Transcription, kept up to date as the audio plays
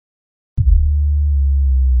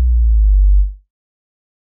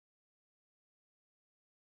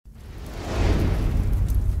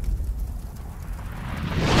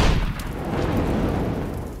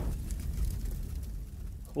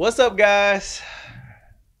What's up, guys?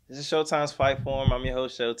 This is Showtime's Fight Form. I'm your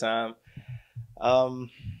host, Showtime. Um,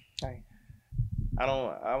 I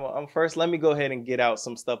I'm first. Let me go ahead and get out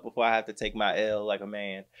some stuff before I have to take my L like a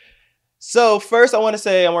man. So first, I want to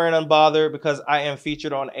say I'm wearing Unbothered because I am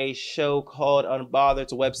featured on a show called Unbothered.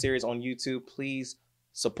 It's a web series on YouTube. Please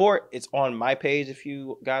support. It's on my page if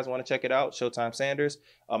you guys want to check it out. Showtime Sanders.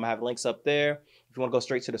 I have links up there. If you want to go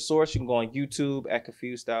straight to the source, you can go on YouTube at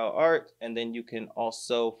Confused Style Art, and then you can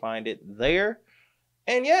also find it there.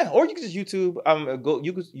 And yeah, or you can just YouTube.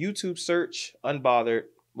 You could YouTube search Unbothered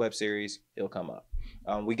web series. It'll come up.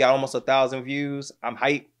 We got almost 1,000 views. I'm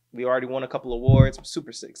hyped. We already won a couple awards. I'm super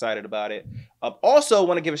excited about it. Also,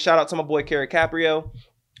 want to give a shout out to my boy Kerry Caprio,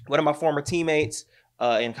 one of my former teammates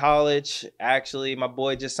in college. Actually, my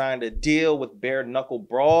boy just signed a deal with Bare Knuckle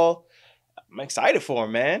Brawl. I'm excited for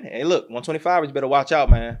him, man. Hey, look, 125ers, you better watch out,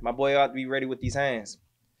 man. My boy ought to be ready with these hands.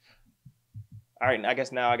 All right, I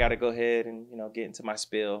guess now I got to go ahead and, get into my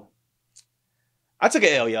spill. I took an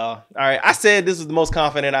L, y'all. All right, I said this was the most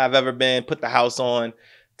confident I've ever been. Put the house on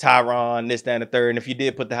Tyron, this, that, and the third. And if you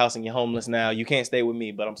did put the house and you're homeless now, you can't stay with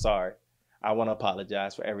me, but I'm sorry. I want to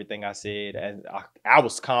apologize for everything I said. And I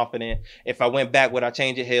was confident. If I went back, would I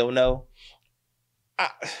change it? Hell no.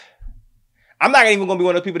 I'm not even going to be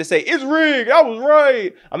one of those people to say, it's rigged, I was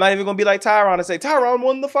right. I'm not even going to be like Tyron and say, Tyron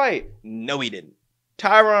won the fight. No, he didn't.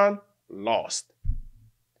 Tyron lost.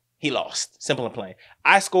 He lost. Simple and plain.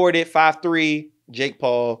 I scored it 5-3, Jake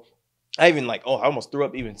Paul. I even I almost threw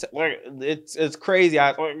up even. It's crazy.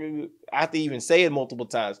 I have to even say it multiple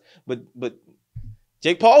times. But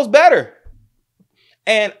Jake Paul's better.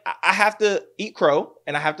 And I have to eat crow,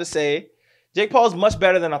 and I have to say, Jake Paul's much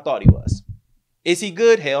better than I thought he was. Is he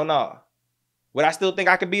good? Hell no. Would I still think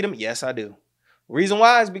I could beat him? Yes, I do. Reason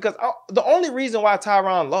why is because the only reason why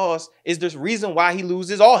Tyron lost is the reason why he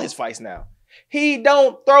loses all his fights now. He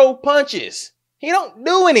don't throw punches. He don't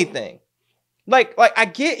do anything. Like I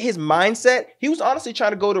get his mindset. He was honestly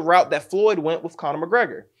trying to go the route that Floyd went with Conor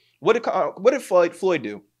McGregor. What did Floyd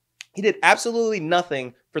do? He did absolutely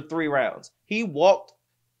nothing for 3 rounds. He walked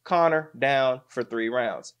Conor down for 3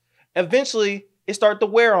 rounds. Eventually, it started to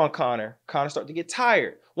wear on Conor. Conor started to get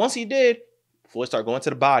tired. Once he did, Floyd started going to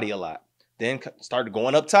the body a lot. Then started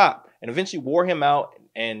going up top and eventually wore him out.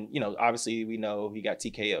 And, obviously we know he got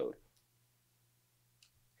TKO'd.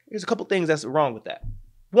 There's a couple things that's wrong with that.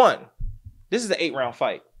 One, this is an 8-round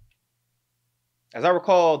fight. As I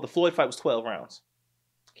recall, the Floyd fight was 12 rounds.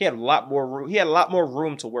 He had a lot more room. He had a lot more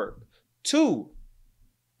room to work. 2,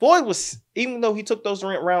 Floyd was, even though he took those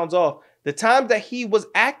rounds off, the time that he was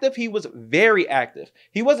active, he was very active.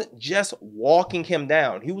 He wasn't just walking him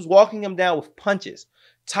down. He was walking him down with punches.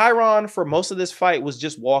 Tyron, for most of this fight, was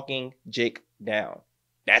just walking Jake down.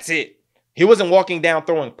 That's it. He wasn't walking down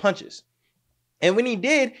throwing punches. And when he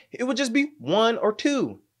did, it would just be 1 or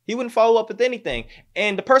 2. He wouldn't follow up with anything.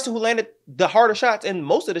 And the person who landed the harder shots and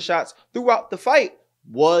most of the shots throughout the fight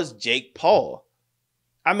was Jake Paul.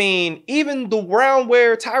 I mean, even the round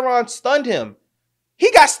where Tyron stunned him,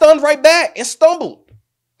 he got stunned right back and stumbled.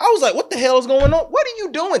 I was like, what the hell is going on? What are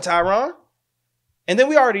you doing, Tyron? And then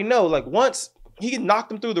we already know, once he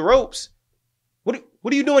knocked him through the ropes, what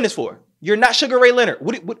are you doing this for? You're not Sugar Ray Leonard.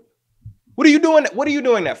 What are you doing? What are you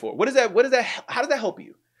doing that for? What is that? How does that help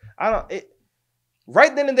you?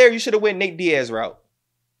 Right then and there, you should have went Nate Diaz route.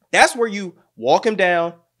 That's where you walk him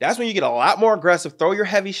down. That's when you get a lot more aggressive, throw your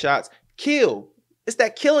heavy shots, kill. It's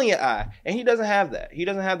that killing your eye. And he doesn't have that. He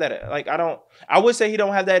doesn't have that. I would say he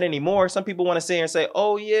don't have that anymore. Some people want to sit here and say,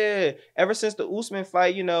 oh yeah, ever since the Usman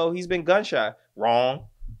fight, he's been gun shy. Wrong.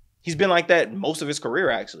 He's been like that most of his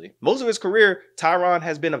career, actually. Most of his career, Tyron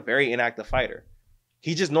has been a very inactive fighter.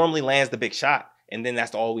 He just normally lands the big shot, and then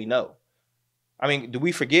that's all we know. I mean, do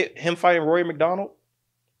we forget him fighting Rory McDonald?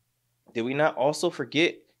 Did we not also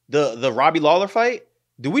forget the Robbie Lawler fight?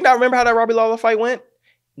 Do we not remember how that Robbie Lawler fight went?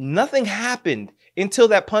 Nothing happened until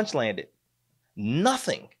that punch landed.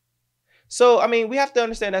 Nothing. So, I mean, we have to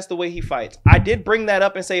understand that's the way he fights. I did bring that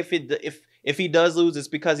up and say if he does lose, it's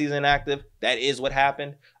because he's inactive. That is what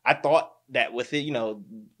happened. I thought that with it,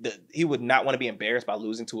 he would not want to be embarrassed by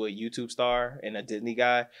losing to a YouTube star and a Disney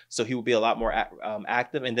guy. So he would be a lot more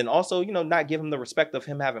active. And then also, not give him the respect of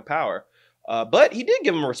him having power. But he did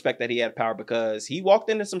give him respect that he had power because he walked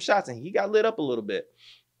into some shots and he got lit up a little bit.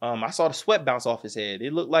 I saw the sweat bounce off his head.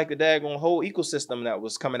 It looked like a daggone whole ecosystem that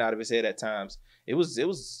was coming out of his head at times. It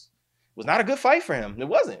was not a good fight for him. It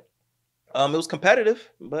wasn't. It was competitive,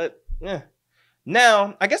 but yeah.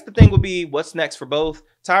 Now, I guess the thing would be what's next for both.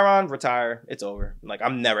 Tyron, retire. It's over.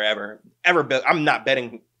 I'm never, ever, I'm not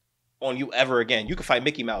betting on you ever again. You can fight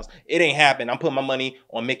Mickey Mouse. It ain't happen. I'm putting my money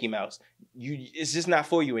on Mickey Mouse. It's just not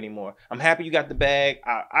for you anymore. I'm happy you got the bag.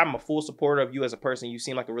 I'm a full supporter of you as a person. You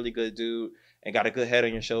seem like a really good dude and got a good head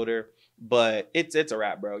on your shoulder. But it's a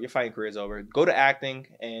wrap, bro. Your fighting career is over. Go to acting,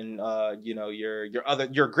 and you're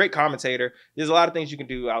a great commentator. There's a lot of things you can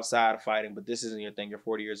do outside of fighting, but this isn't your thing. You're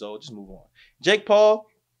 40 years old. Just move on. Jake Paul,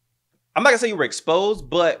 I'm not gonna say you were exposed,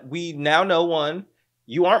 but we now know one.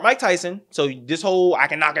 You aren't Mike Tyson, so this whole I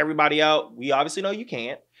can knock everybody out, we obviously know you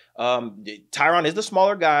can't. Tyron is the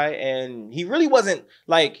smaller guy, and he really wasn't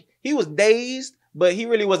like, he was dazed, but he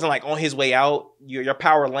really wasn't like on his way out. Your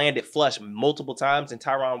power landed flush multiple times, and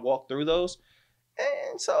Tyron walked through those.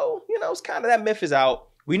 And so, it's kind of that myth is out.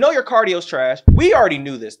 We know your cardio's trash. We already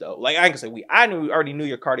knew this though. Like I can say already knew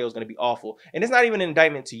your cardio was going to be awful. And it's not even an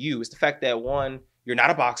indictment to you. It's the fact that one, you're not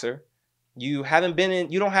a boxer. You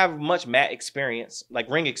don't have much mat experience, like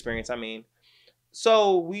ring experience, I mean.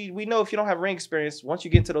 So we know if you don't have ring experience, once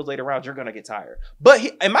you get into those later rounds, you're going to get tired. But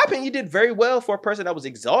in my opinion, he did very well for a person that was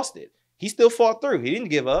exhausted. He still fought through. He didn't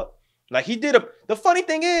give up. Like the funny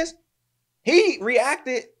thing is, he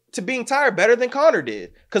reacted to being tired better than Conor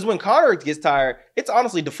did. Because when Conor gets tired, it's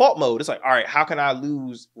honestly default mode. It's like, all right, how can I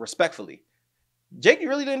lose respectfully? Jake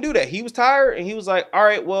really didn't do that. He was tired and he was like, all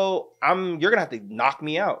right, well, you're going to have to knock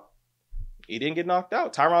me out. He didn't get knocked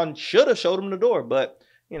out. Tyron should have showed him the door, but,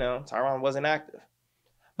 Tyron wasn't active.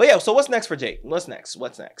 But yeah, so what's next for Jake? What's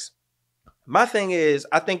next? My thing is,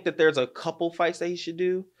 I think that there's a couple fights that he should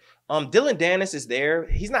do. Dylan Dennis is there.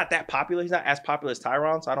 He's not that popular. He's not as popular as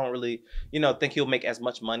Tyron, so I don't really, think he'll make as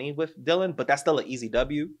much money with Dylan, but that's still an easy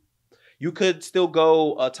W. You could still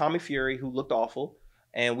go Tommy Fury, who looked awful,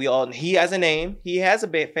 and he has a name. He has a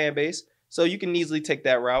big fan base, so you can easily take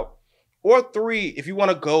that route. Or 3, if you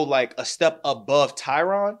want to go like a step above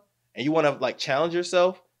Tyron and you want to like challenge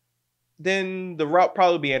yourself, then the route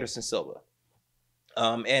probably be Anderson Silva.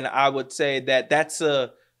 And I would say that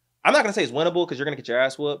I'm not going to say it's winnable because you're going to get your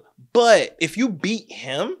ass whooped. But if you beat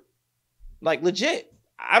him, like legit,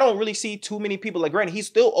 I don't really see too many people. Like, granted, he's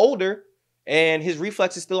still older and his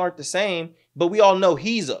reflexes still aren't the same. But we all know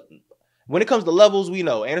he's up. When it comes to levels, we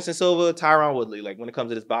know Anderson Silva, Tyron Woodley. Like when it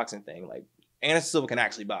comes to this boxing thing, like Anderson Silva can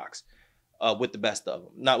actually box. With the best of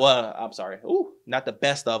them. Not the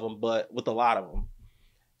best of them, but with a lot of them.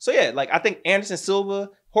 So yeah, like I think Anderson Silva,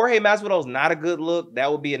 Jorge Masvidal is not a good look.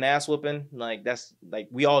 That would be an ass whooping. Like that's like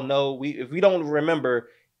we all know. If we don't remember,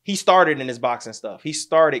 he started in his boxing stuff. He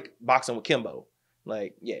started boxing with Kimbo.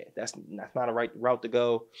 Like yeah, that's not a right route to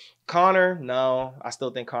go. Conor, no, I still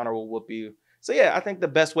think Conor will whoop you. So yeah, I think the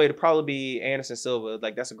best way to probably be Anderson Silva.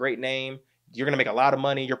 Like that's a great name. You're going to make a lot of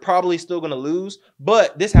money. You're probably still going to lose,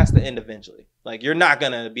 but this has to end eventually. Like, you're not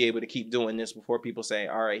going to be able to keep doing this before people say,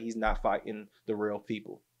 all right, he's not fighting the real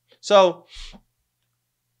people. So,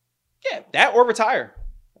 yeah, that or retire.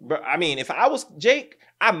 But I mean, if I was Jake,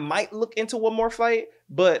 I might look into one more fight,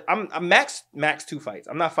 but I'm max 2 fights.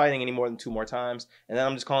 I'm not fighting any more than 2 more times. And then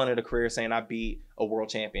I'm just calling it a career saying I beat a world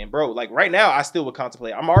champion. Bro, like right now, I still would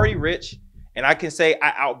contemplate. I'm already rich, and I can say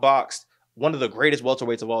I outboxed one of the greatest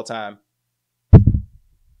welterweights of all time.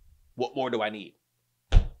 What more do I need?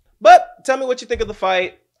 But tell me what you think of the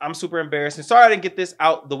fight. I'm super embarrassed. And sorry I didn't get this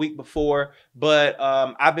out the week before, but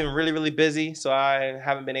I've been really, really busy, so I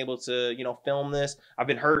haven't been able to, film this. I've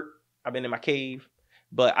been hurt. I've been in my cave.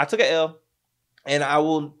 But I took an L, and I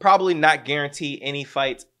will probably not guarantee any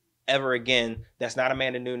fights ever again that's not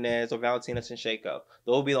Amanda Nunes or Valentina Shevchenko. Those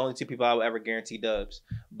will be the only 2 people I will ever guarantee dubs.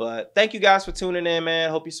 But thank you guys for tuning in, man.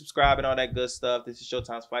 Hope you subscribe and all that good stuff. This is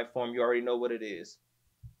Showtime's Fight Forum. You already know what it is.